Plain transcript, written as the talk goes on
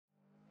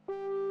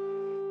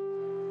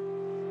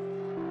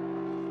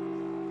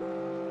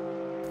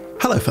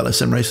Hello fellow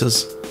sim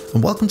racers,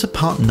 and welcome to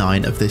part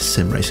 9 of this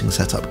sim racing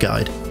setup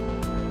guide.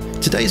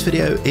 Today's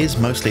video is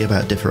mostly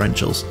about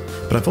differentials,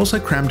 but I've also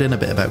crammed in a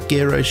bit about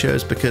gear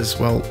ratios because,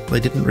 well, they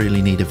didn't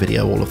really need a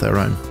video all of their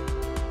own.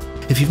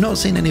 If you've not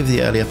seen any of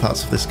the earlier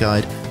parts of this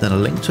guide, then a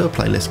link to a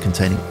playlist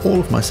containing all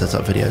of my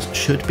setup videos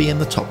should be in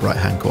the top right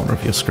hand corner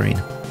of your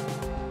screen.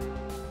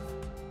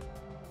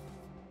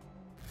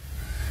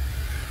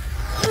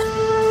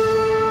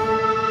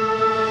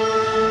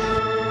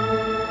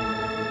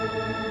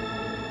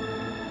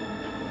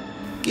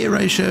 Gear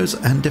ratios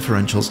and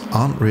differentials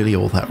aren't really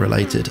all that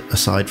related,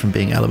 aside from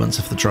being elements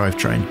of the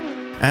drivetrain,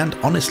 and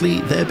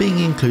honestly, their being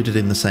included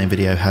in the same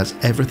video has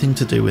everything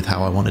to do with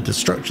how I wanted to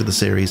structure the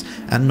series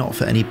and not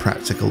for any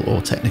practical or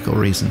technical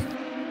reason.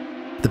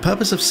 The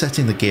purpose of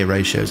setting the gear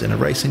ratios in a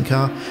racing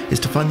car is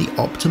to find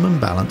the optimum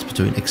balance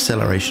between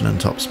acceleration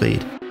and top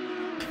speed.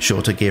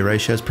 Shorter gear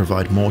ratios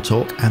provide more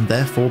torque and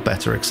therefore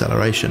better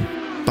acceleration,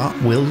 but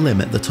will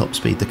limit the top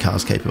speed the car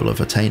is capable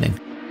of attaining.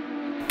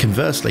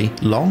 Conversely,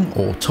 long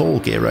or tall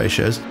gear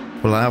ratios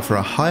will allow for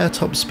a higher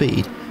top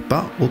speed,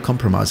 but will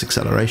compromise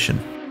acceleration.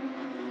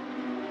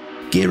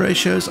 Gear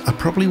ratios are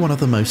probably one of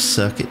the most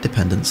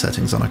circuit-dependent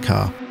settings on a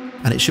car,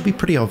 and it should be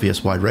pretty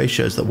obvious why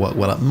ratios that work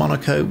well at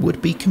Monaco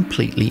would be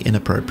completely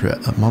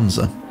inappropriate at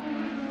Monza.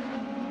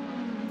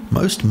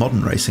 Most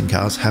modern racing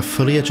cars have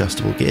fully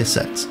adjustable gear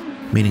sets,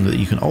 meaning that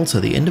you can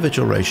alter the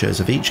individual ratios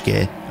of each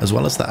gear as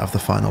well as that of the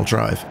final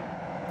drive.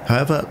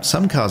 However,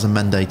 some cars are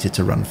mandated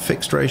to run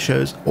fixed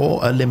ratios or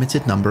a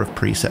limited number of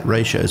preset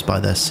ratios by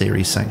their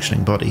series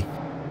sanctioning body.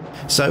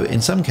 So in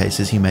some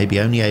cases you may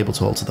be only able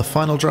to alter the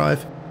final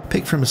drive,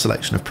 pick from a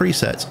selection of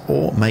presets,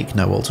 or make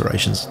no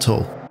alterations at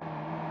all.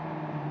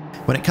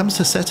 When it comes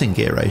to setting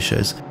gear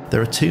ratios,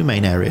 there are two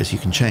main areas you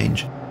can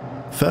change.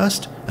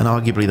 First, and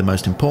arguably the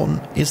most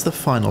important, is the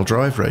final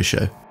drive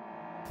ratio.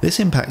 This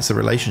impacts the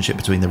relationship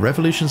between the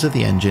revolutions of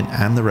the engine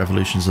and the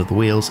revolutions of the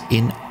wheels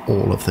in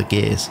all of the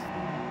gears.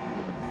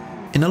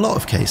 In a lot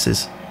of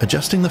cases,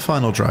 adjusting the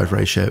final drive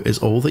ratio is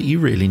all that you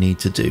really need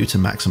to do to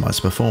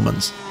maximise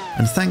performance,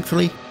 and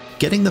thankfully,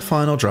 getting the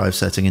final drive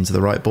setting into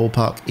the right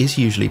ballpark is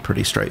usually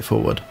pretty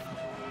straightforward.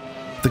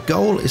 The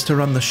goal is to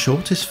run the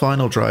shortest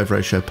final drive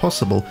ratio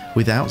possible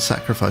without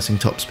sacrificing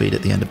top speed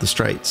at the end of the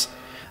straights,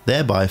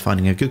 thereby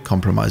finding a good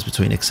compromise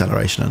between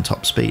acceleration and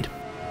top speed.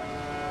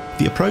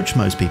 The approach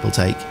most people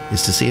take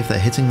is to see if they're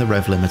hitting the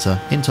rev limiter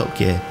in top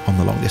gear on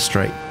the longest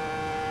straight.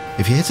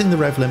 If you're hitting the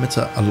rev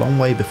limiter a long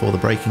way before the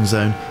braking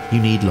zone, you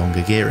need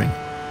longer gearing.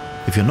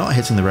 If you're not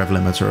hitting the rev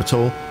limiter at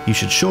all, you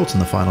should shorten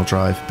the final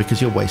drive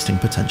because you're wasting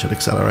potential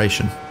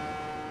acceleration.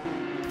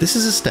 This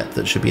is a step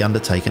that should be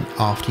undertaken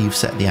after you've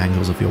set the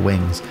angles of your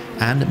wings,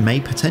 and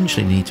may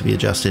potentially need to be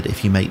adjusted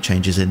if you make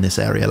changes in this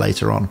area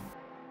later on.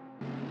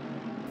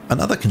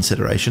 Another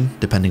consideration,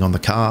 depending on the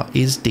car,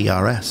 is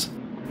DRS.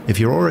 If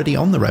you're already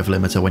on the rev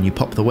limiter when you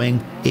pop the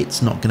wing,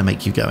 it's not going to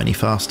make you go any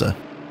faster.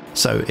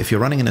 So if you're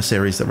running in a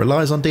series that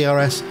relies on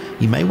DRS,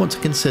 you may want to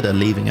consider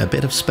leaving a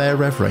bit of spare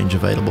rev range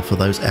available for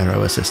those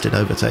aero-assisted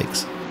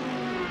overtakes.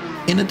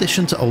 In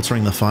addition to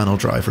altering the final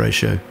drive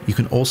ratio, you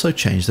can also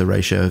change the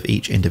ratio of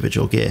each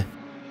individual gear.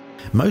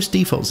 Most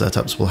default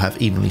setups will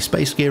have evenly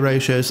spaced gear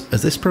ratios,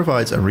 as this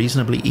provides a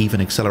reasonably even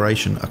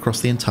acceleration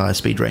across the entire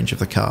speed range of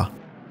the car.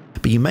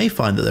 But you may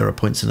find that there are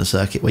points in a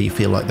circuit where you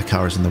feel like the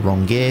car is in the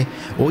wrong gear,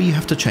 or you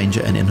have to change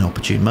it at an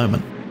inopportune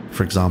moment.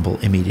 For example,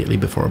 immediately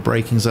before a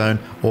braking zone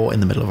or in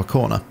the middle of a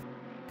corner.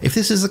 If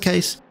this is the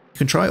case, you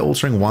can try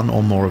altering one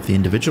or more of the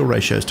individual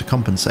ratios to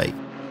compensate,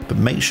 but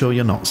make sure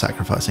you're not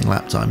sacrificing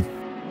lap time.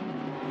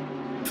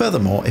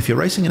 Furthermore, if you're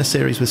racing in a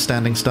series with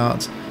standing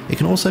starts, it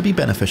can also be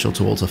beneficial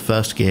to alter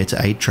first gear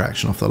to aid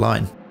traction off the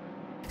line.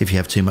 If you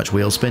have too much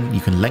wheel spin,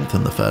 you can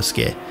lengthen the first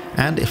gear,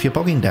 and if you're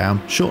bogging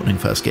down, shortening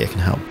first gear can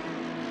help.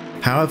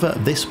 However,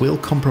 this will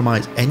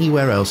compromise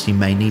anywhere else you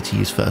may need to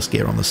use first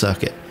gear on the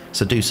circuit,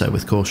 so do so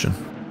with caution.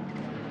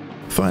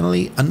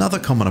 Finally, another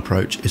common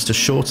approach is to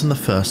shorten the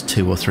first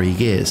 2 or 3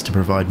 gears to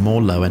provide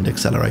more low-end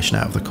acceleration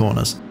out of the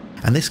corners,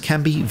 and this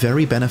can be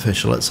very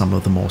beneficial at some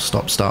of the more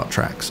stop-start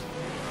tracks.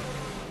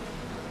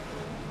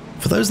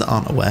 For those that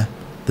aren't aware,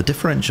 the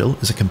differential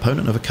is a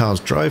component of a car's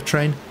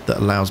drivetrain that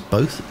allows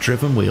both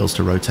driven wheels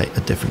to rotate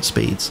at different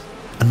speeds,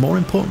 and more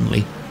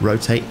importantly,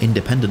 rotate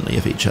independently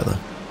of each other.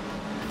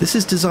 This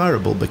is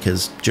desirable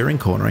because, during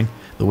cornering,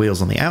 the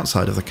wheels on the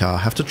outside of the car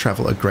have to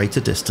travel a greater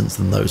distance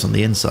than those on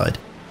the inside.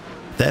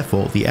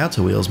 Therefore, the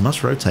outer wheels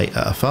must rotate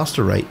at a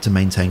faster rate to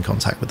maintain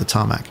contact with the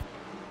tarmac.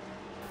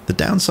 The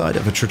downside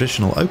of a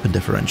traditional open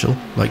differential,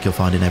 like you'll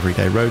find in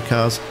everyday road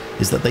cars,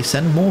 is that they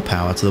send more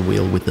power to the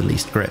wheel with the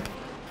least grip,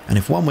 and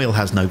if one wheel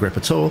has no grip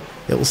at all,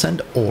 it will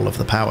send all of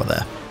the power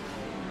there.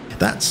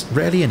 That's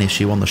rarely an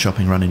issue on the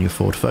shopping run in your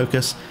Ford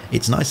Focus.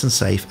 It's nice and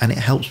safe and it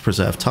helps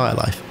preserve tyre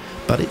life,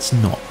 but it's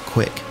not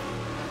quick.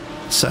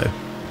 So,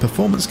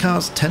 performance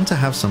cars tend to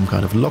have some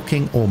kind of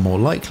locking or more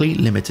likely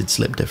limited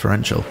slip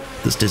differential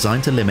that's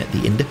designed to limit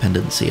the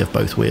independency of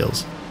both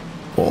wheels.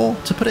 Or,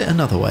 to put it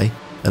another way,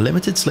 a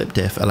limited slip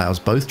diff allows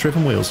both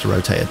driven wheels to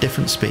rotate at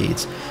different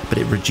speeds, but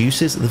it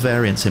reduces the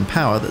variance in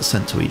power that's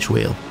sent to each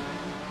wheel.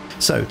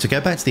 So to go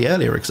back to the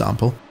earlier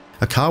example,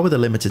 a car with a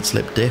limited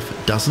slip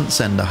diff doesn't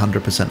send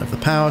 100% of the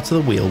power to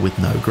the wheel with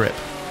no grip.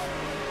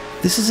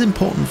 This is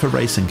important for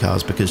racing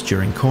cars because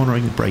during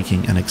cornering,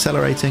 braking and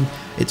accelerating,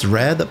 it's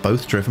rare that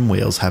both driven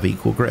wheels have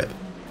equal grip.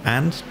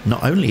 And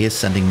not only is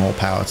sending more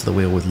power to the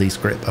wheel with least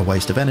grip a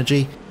waste of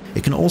energy,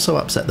 it can also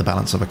upset the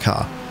balance of a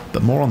car,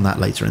 but more on that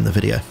later in the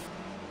video.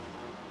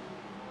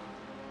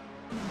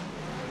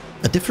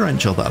 A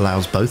differential that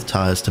allows both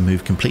tyres to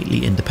move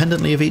completely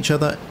independently of each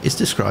other is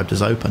described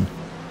as open.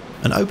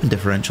 An open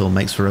differential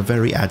makes for a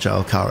very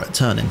agile car at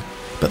turning,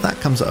 but that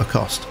comes at a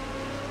cost.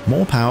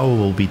 More power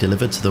will be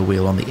delivered to the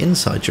wheel on the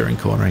inside during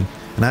cornering,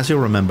 and as you'll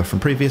remember from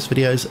previous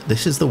videos,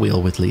 this is the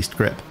wheel with least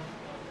grip.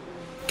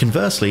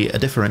 Conversely, a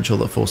differential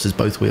that forces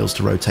both wheels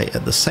to rotate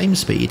at the same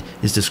speed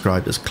is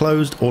described as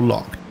closed or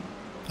locked.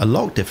 A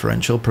locked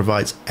differential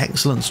provides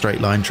excellent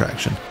straight line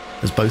traction,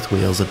 as both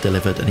wheels are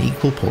delivered an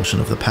equal portion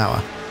of the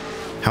power.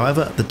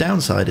 However, the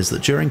downside is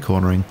that during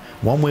cornering,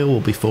 one wheel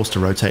will be forced to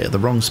rotate at the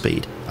wrong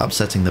speed,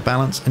 upsetting the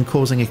balance and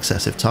causing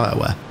excessive tyre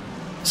wear.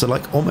 So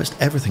like almost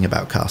everything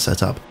about car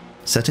setup,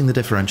 setting the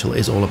differential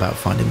is all about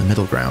finding the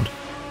middle ground.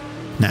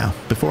 Now,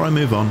 before I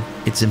move on,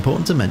 it's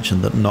important to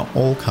mention that not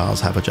all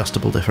cars have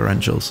adjustable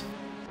differentials.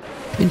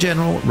 In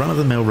general,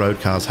 run-of-the-mill road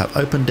cars have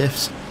open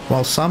diffs,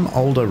 while some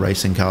older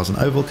racing cars and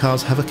oval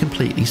cars have a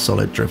completely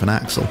solid driven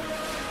axle.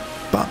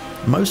 But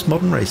most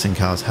modern racing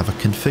cars have a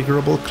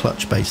configurable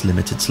clutch-based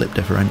limited slip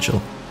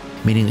differential,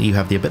 meaning that you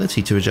have the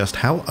ability to adjust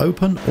how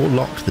open or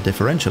locked the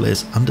differential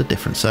is under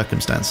different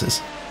circumstances.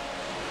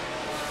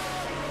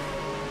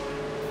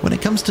 When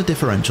it comes to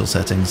differential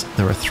settings,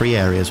 there are three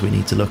areas we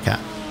need to look at.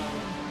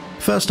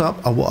 First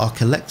up are what are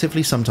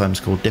collectively sometimes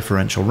called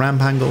differential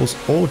ramp angles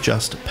or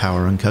just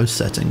power and coast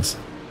settings.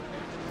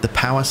 The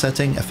power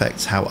setting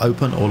affects how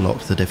open or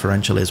locked the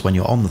differential is when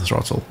you're on the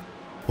throttle,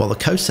 while the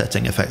coast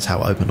setting affects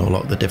how open or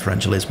locked the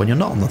differential is when you're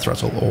not on the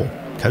throttle or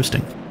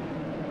coasting.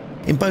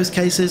 In both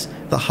cases,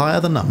 the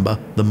higher the number,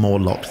 the more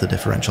locked the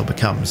differential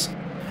becomes.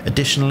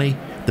 Additionally,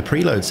 the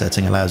preload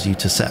setting allows you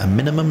to set a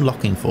minimum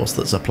locking force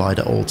that's applied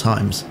at all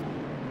times.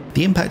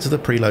 The impact of the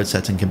preload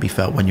setting can be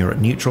felt when you're at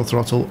neutral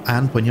throttle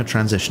and when you're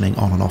transitioning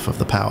on and off of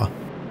the power.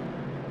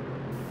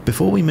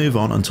 Before we move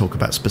on and talk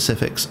about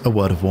specifics, a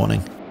word of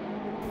warning.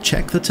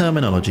 Check the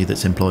terminology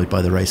that's employed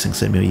by the racing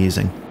sim you're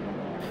using.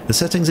 The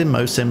settings in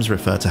most sims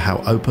refer to how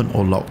open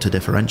or locked a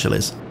differential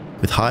is,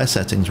 with higher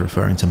settings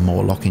referring to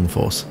more locking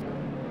force.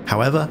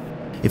 However,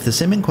 if the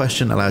sim in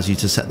question allows you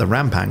to set the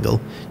ramp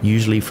angle,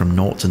 usually from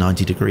 0 to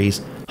 90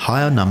 degrees,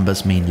 higher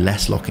numbers mean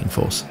less locking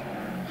force.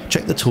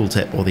 Check the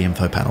tooltip or the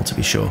info panel to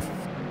be sure.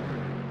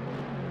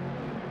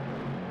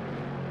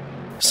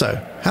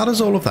 So, how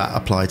does all of that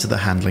apply to the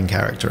handling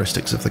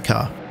characteristics of the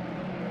car?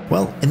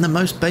 Well, in the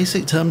most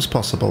basic terms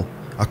possible,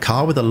 a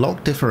car with a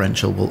locked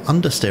differential will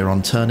understeer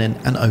on turn-in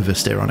and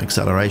oversteer on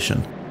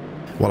acceleration,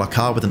 while a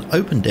car with an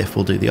open diff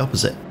will do the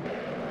opposite.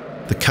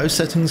 The coast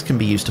settings can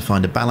be used to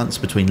find a balance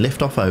between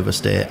lift-off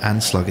oversteer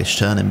and sluggish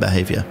turn-in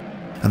behaviour,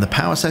 and the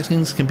power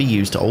settings can be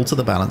used to alter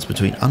the balance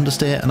between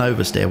understeer and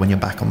oversteer when you're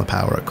back on the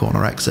power at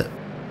corner exit.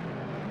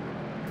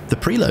 The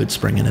preload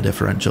spring in a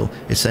differential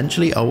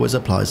essentially always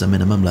applies a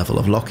minimum level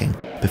of locking,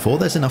 before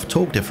there's enough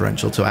torque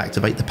differential to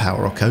activate the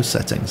power or coast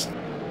settings.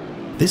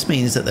 This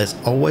means that there's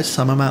always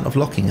some amount of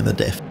locking in the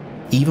diff,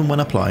 even when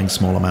applying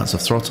small amounts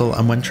of throttle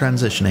and when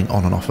transitioning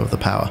on and off of the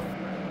power.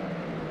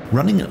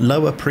 Running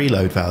lower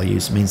preload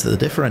values means that the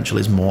differential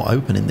is more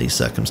open in these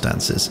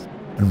circumstances,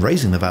 and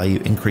raising the value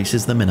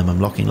increases the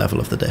minimum locking level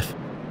of the diff.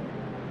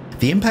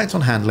 The impact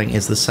on handling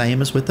is the same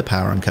as with the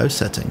power and coast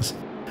settings.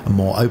 A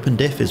more open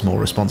diff is more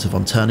responsive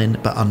on turn-in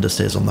but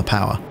understeers on the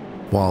power,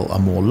 while a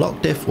more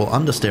locked diff will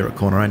understeer at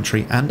corner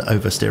entry and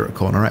oversteer at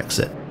corner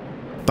exit.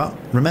 But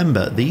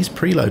remember, these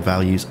preload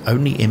values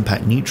only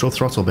impact neutral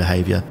throttle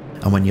behaviour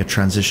and when you're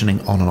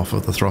transitioning on and off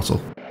of the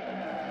throttle.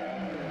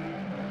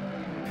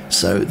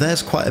 So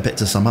there's quite a bit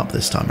to sum up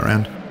this time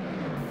around.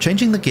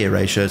 Changing the gear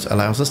ratios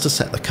allows us to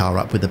set the car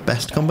up with the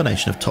best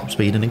combination of top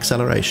speed and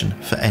acceleration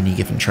for any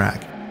given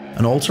track,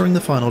 and altering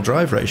the final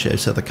drive ratio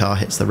so the car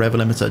hits the rev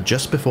limiter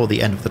just before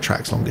the end of the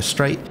track's longest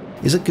straight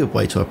is a good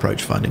way to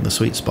approach finding the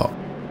sweet spot.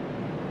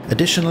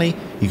 Additionally,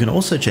 you can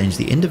also change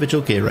the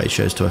individual gear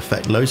ratios to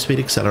affect low speed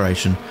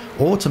acceleration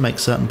or to make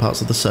certain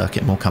parts of the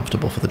circuit more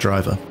comfortable for the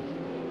driver.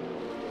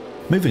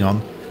 Moving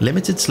on,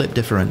 limited slip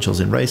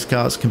differentials in race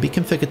cars can be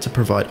configured to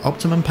provide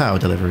optimum power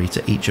delivery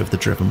to each of the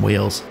driven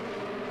wheels.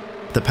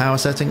 The power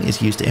setting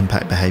is used to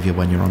impact behaviour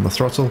when you're on the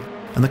throttle,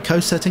 and the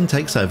coast setting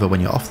takes over when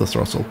you're off the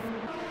throttle.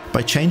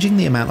 By changing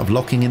the amount of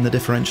locking in the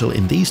differential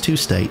in these two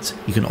states,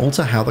 you can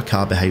alter how the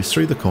car behaves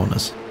through the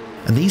corners,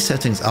 and these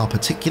settings are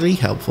particularly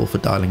helpful for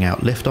dialing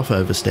out lift-off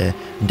oversteer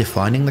and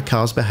defining the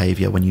car's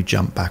behaviour when you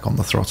jump back on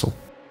the throttle.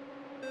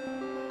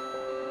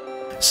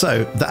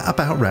 So that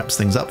about wraps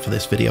things up for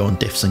this video on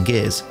diffs and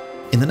gears.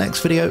 In the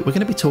next video, we're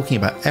going to be talking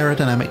about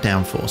aerodynamic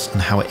downforce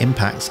and how it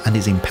impacts and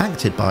is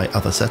impacted by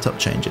other setup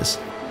changes.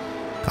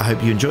 I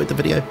hope you enjoyed the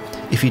video.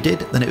 If you did,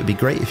 then it would be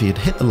great if you'd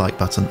hit the like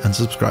button and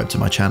subscribe to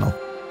my channel.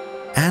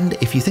 And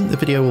if you think the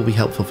video will be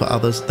helpful for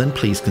others, then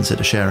please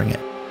consider sharing it.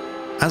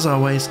 As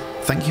always,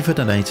 thank you for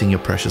donating your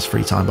precious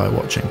free time by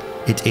watching.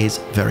 It is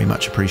very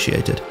much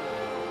appreciated.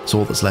 So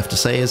all that's left to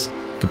say is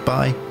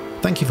goodbye,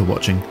 thank you for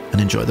watching,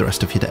 and enjoy the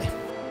rest of your day.